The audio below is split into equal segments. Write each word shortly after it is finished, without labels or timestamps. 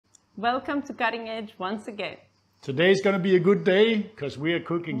Welcome to Cutting Edge once again. Today's going to be a good day because we are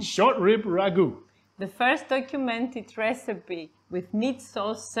cooking short rib ragu. The first documented recipe with meat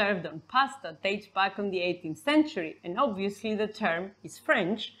sauce served on pasta dates back on the 18th century, and obviously the term is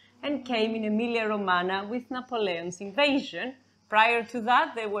French and came in Emilia-Romagna with Napoleon's invasion. Prior to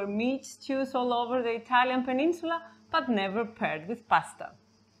that, there were meat stews all over the Italian peninsula, but never paired with pasta.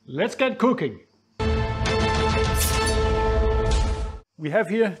 Let's get cooking. We have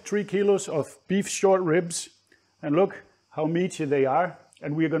here 3 kilos of beef short ribs, and look how meaty they are.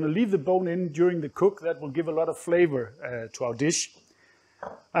 And we're going to leave the bone in during the cook. That will give a lot of flavor to our dish.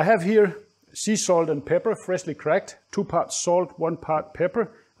 I have here sea salt and pepper, freshly cracked, 2 parts salt, 1 part pepper,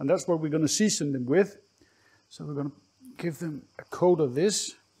 and that's what we're going to season them with. So we're going to give them a coat of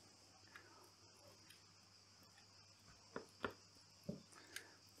this.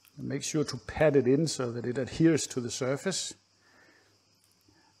 And make sure to pat it in so that it adheres to the surface.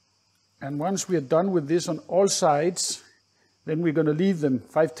 And once we are done with this on all sides, then we're going to leave them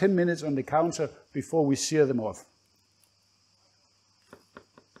 5-10 minutes on the counter before we sear them off.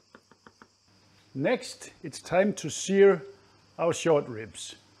 Next, it's time to sear our short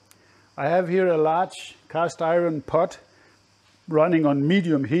ribs. I have here a large cast iron pot running on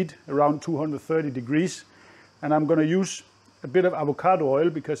medium heat, around 230 degrees. And I'm going to use a bit of avocado oil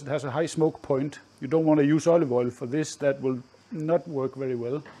because it has a high smoke point. You don't want to use olive oil for this, that will not work very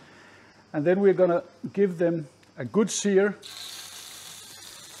well. And then we're going to give them a good sear.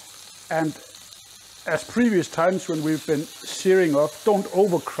 And as previous times when we've been searing off, don't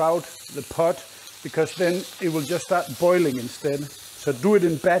overcrowd the pot because then it will just start boiling instead. So do it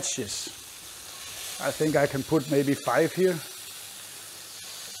in batches. I think I can put maybe 5 here.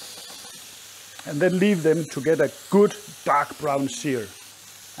 And then leave them to get a good dark brown sear.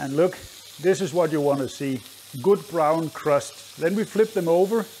 And look, this is what you want to see. Good brown crust. Then we flip them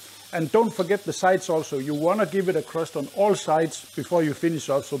over. And don't forget the sides also. You want to give it a crust on all sides before you finish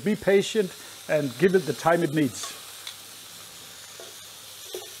off. So be patient and give it the time it needs.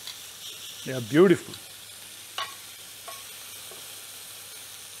 They are beautiful.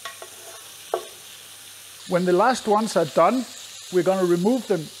 When the last ones are done, we're going to remove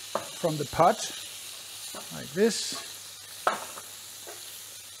them from the pot like this.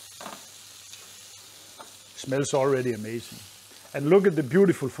 Smells already amazing. And look at the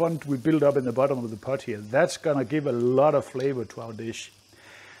beautiful font we built up in the bottom of the pot here. That's gonna give a lot of flavor to our dish.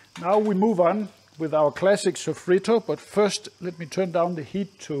 Now we move on with our classic sofrito, but first let me turn down the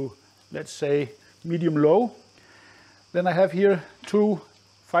heat to, let's say, medium-low. Then I have here 2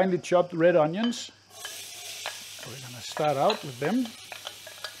 finely chopped red onions. We're gonna start out with them.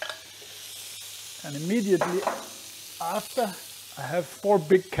 And immediately after, I have 4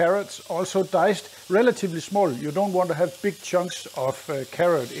 big carrots, also diced, relatively small. You don't want to have big chunks of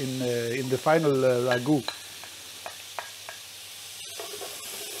carrot in the final ragu.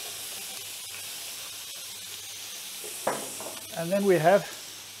 And then we have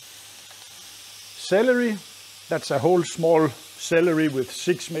celery. That's a whole small celery with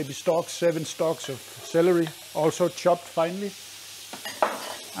 6 maybe stalks, 7 stalks of celery, also chopped finely.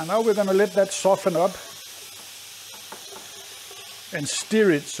 And now we're going to let that soften up and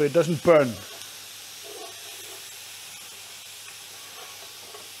stir it so it doesn't burn.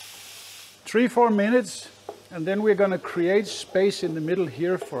 Three, 4 minutes, and then we're going to create space in the middle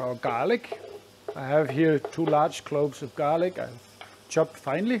here for our garlic. I have here 2 large cloves of garlic I've chopped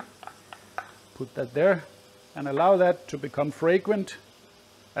finely. Put that there and allow that to become fragrant.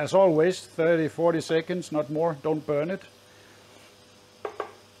 As always, 30-40 seconds, not more, don't burn it.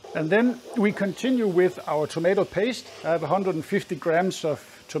 And then we continue with our tomato paste. I have 150 grams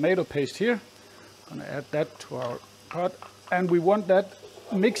of tomato paste here. I'm going to add that to our pot. And we want that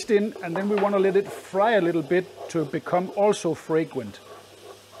mixed in, and then we want to let it fry a little bit to become also fragrant.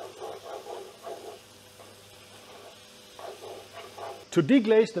 To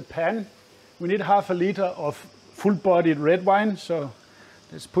deglaze the pan, we need ½ liter of full-bodied red wine. So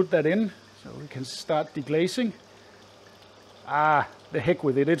let's put that in so we can start deglazing. The heck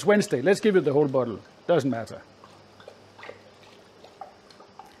with it, it's Wednesday. Let's give it the whole bottle, doesn't matter.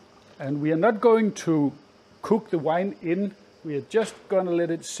 And we are not going to cook the wine in, we are just going to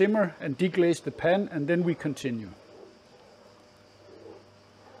let it simmer and deglaze the pan, and then we continue.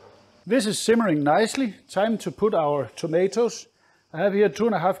 This is simmering nicely, time to put our tomatoes. I have here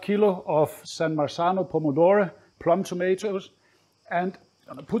 2½ kilo of San Marzano pomodoro, plum tomatoes, and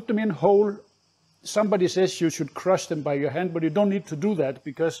I'm going to put them in whole. Somebody says you should crush them by your hand, but you don't need to do that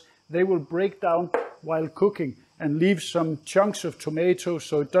because they will break down while cooking and leave some chunks of tomato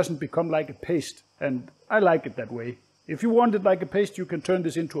so it doesn't become like a paste. And I like it that way. If you want it like a paste, you can turn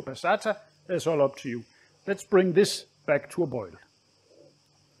this into a passata. That's all up to you. Let's bring this back to a boil.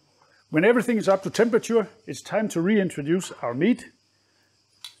 When everything is up to temperature, it's time to reintroduce our meat.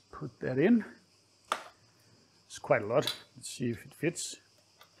 Put that in. It's quite a lot. Let's see if it fits.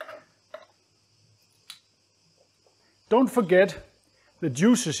 Don't forget the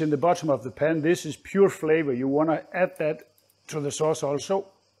juices in the bottom of the pan. This is pure flavor. You want to add that to the sauce also.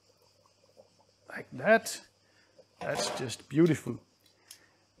 Like that. That's just beautiful.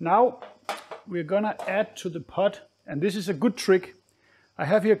 Now we're going to add to the pot, and this is a good trick. I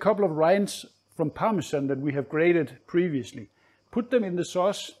have here a couple of rinds from Parmesan that we have grated previously. Put them in the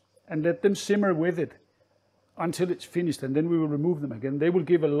sauce and let them simmer with it until it's finished, and then we will remove them again. They will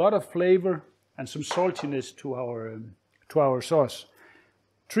give a lot of flavor and some saltiness to our sauce.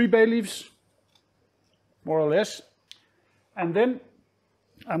 3 bay leaves, more or less. And then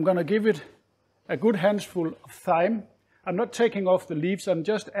I'm going to give it a good handful of thyme. I'm not taking off the leaves, I'm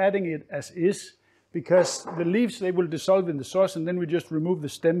just adding it as is, because the leaves, they will dissolve in the sauce, and then we just remove the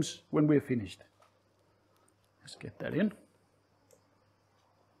stems when we're finished. Let's get that in.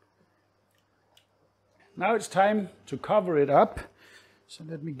 Now it's time to cover it up. So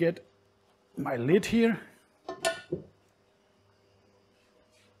let me get my lid here.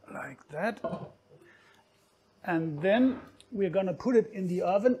 Like that. And then we're going to put it in the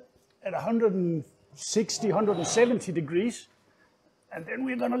oven at 160, 170 degrees. And then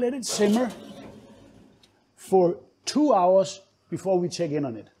we're going to let it simmer for 2 hours before we check in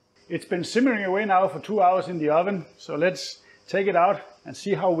on it. It's been simmering away now for 2 hours in the oven. So let's take it out and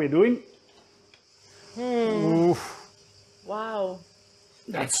see how we're doing. Oof. Wow.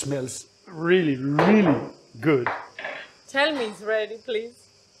 That smells really, really good. Tell me it's ready, please.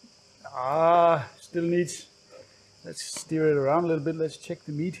 Still needs, let's stir it around a little bit. Let's check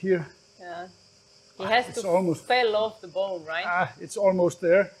the meat here. Yeah. It has to almost fell off the bone, right? It's almost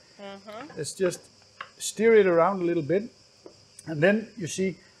there. Let's just stir it around a little bit. And then you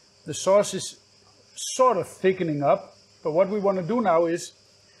see the sauce is sort of thickening up. But what we want to do now is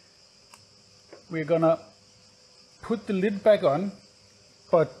we're going to put the lid back on,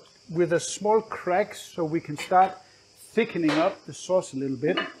 but with a small crack so we can start thickening up the sauce a little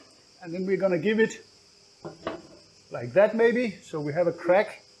bit. And then we're going to give it like that maybe, so we have a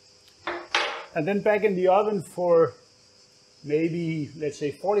crack. And then back in the oven for maybe, let's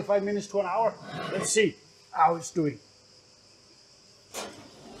say 45 minutes to an hour. Let's see how it's doing.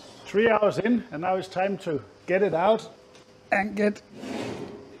 3 hours in, and now it's time to get it out and get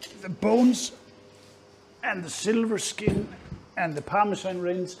the bones and the silver skin and the Parmesan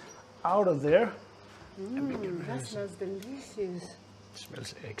rinds out of there. That smells delicious. It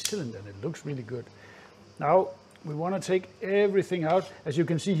smells excellent and it looks really good. Now we want to take everything out. As you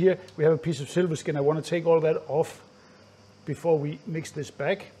can see here, we have a piece of silver skin. I want to take all that off before we mix this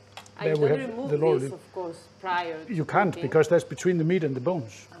back. There we have remove the lower lid, of course, prior. You can't, because that's between the meat and the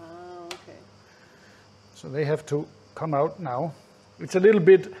bones. Okay. So they have to come out now. It's a little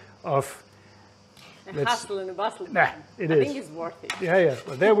bit of a hustle and a bustle. Nah, it is. I think it's worth it. Yeah.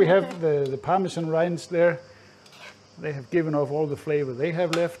 But there we have the Parmesan rinds there. They have given off all the flavor they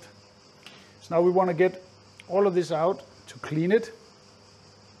have left. So now we want to get all of this out to clean it.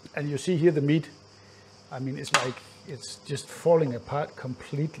 And you see here the meat. I mean, it's like it's just falling apart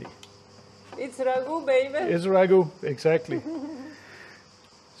completely. It's ragu, baby. It's ragu, exactly.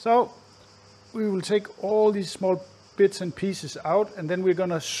 So we will take all these small bits and pieces out, and then we're going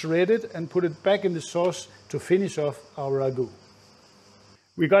to shred it and put it back in the sauce to finish off our ragu.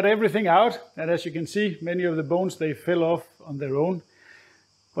 We got everything out, and as you can see, many of the bones, they fell off on their own.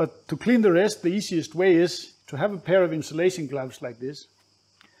 But to clean the rest, the easiest way is to have a pair of insulation gloves like this.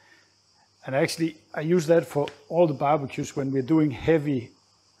 And actually, I use that for all the barbecues when we're doing heavy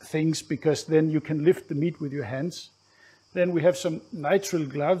things, because then you can lift the meat with your hands. Then we have some nitrile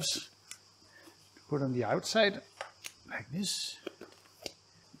gloves to put on the outside, like this.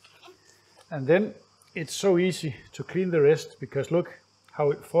 And then it's so easy to clean the rest, because look how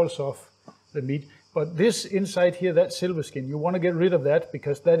it falls off the meat. But this inside here, that silver skin, you want to get rid of that,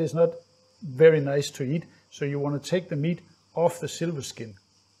 because that is not very nice to eat. So you want to take the meat off the silver skin.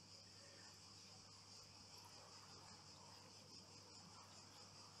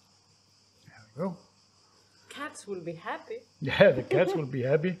 There we go. Cats will be happy. Yeah, the cats will be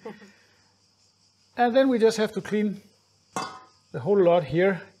happy. And then we just have to clean the whole lot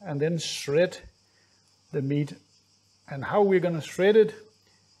here and then shred the meat. And how we're going to shred it,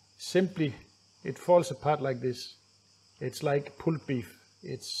 simply, it falls apart like this. It's like pulled beef.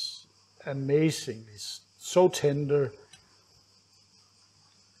 It's amazing. It's so tender.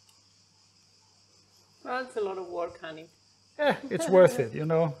 Well, it's a lot of work, honey. Yeah, it's worth it, you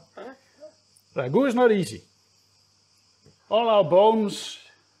know. Ragu is not easy. All our bones,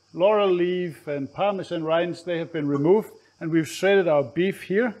 laurel leaf and Parmesan rinds, they have been removed, and we've shredded our beef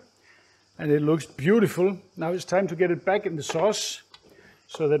here, and it looks beautiful. Now it's time to get it back in the sauce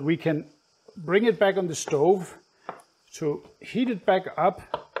so that we can bring it back on the stove to heat it back up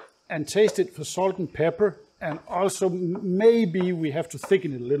and taste it for salt and pepper, and also maybe we have to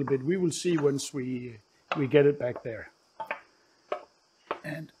thicken it a little bit. We will see once we get it back there.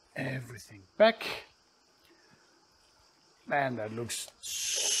 And everything back. Man, that looks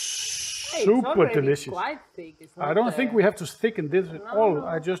super delicious. Quite thick. It's not I don't think we have to thicken this at all. No.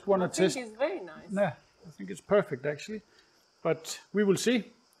 I just want to test. I think it's very nice. Nah, I think it's perfect actually. But we will see.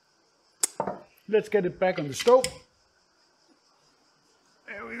 Let's get it back on the stove.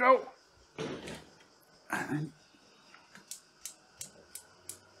 There we go.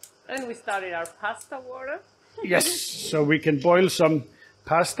 And we started our pasta water. Yes, so we can boil some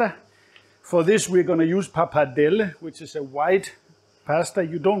pasta. For this we're going to use pappardelle, which is a white pasta.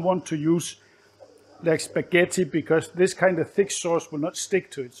 You don't want to use like spaghetti because this kind of thick sauce will not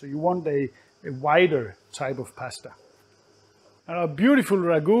stick to it. So you want a wider type of pasta. And our beautiful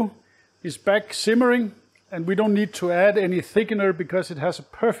ragu is back simmering, and we don't need to add any thickener because it has a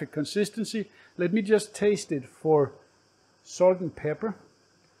perfect consistency. Let me just taste it for salt and pepper.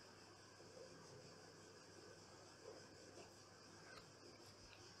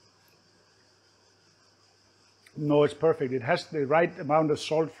 No, it's perfect. It has the right amount of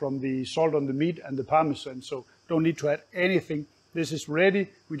salt from the salt on the meat and the Parmesan, so don't need to add anything. This is ready.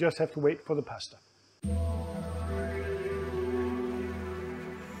 We just have to wait for the pasta.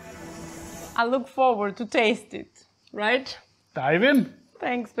 I look forward to taste it, right? Dive in.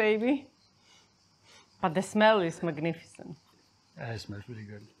 Thanks, baby. But the smell is magnificent. It smells really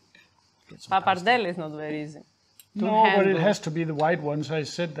good. Pappardelle is not very easy. No, but it has to be the white ones. I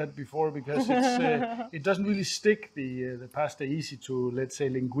said that before because it's, it doesn't really stick the pasta easy to, let's say,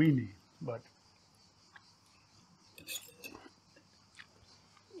 linguine. But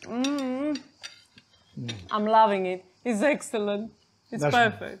I'm loving it. It's excellent. It's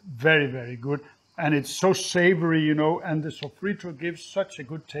perfect. Very, very good. And it's so savory, you know, and the sofrito gives such a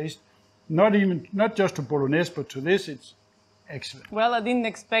good taste. Not just to bolognese, but to this, it's excellent. Well, I didn't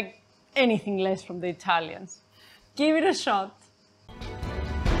expect anything less from the Italians. Give it a shot.